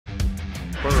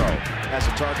has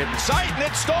a target in sight, and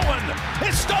it's stolen.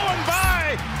 It's stolen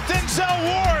by Denzel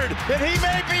Ward, and he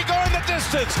may be going the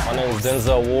distance. My name is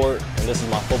Denzel Ward, and this is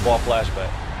my football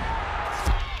flashback.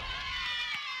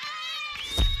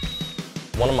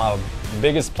 One of my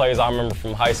biggest plays I remember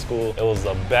from high school, it was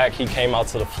a back. He came out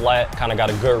to the flat, kind of got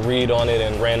a good read on it,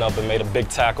 and ran up and made a big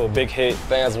tackle, big hit.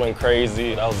 Fans went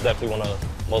crazy. That was definitely one of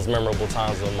the most memorable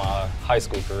times of my high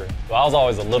school career. But I was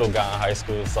always a little guy in high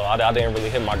school, so I didn't really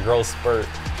hit my growth spurt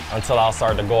until I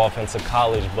started to go off into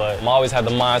college. But I always had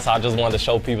the mindset I just wanted to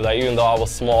show people that even though I was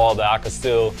small, that I could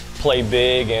still play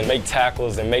big and make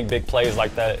tackles and make big plays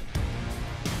like that.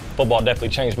 Football definitely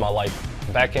changed my life.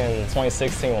 Back in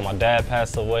 2016 when my dad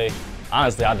passed away,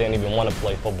 honestly, I didn't even want to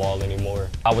play football anymore.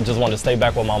 I would just want to stay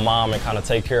back with my mom and kind of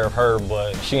take care of her,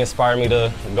 but she inspired me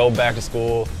to go back to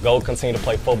school, continue to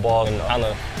play football, and kind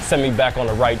of set me back on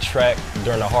the right track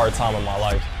during a hard time in my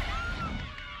life.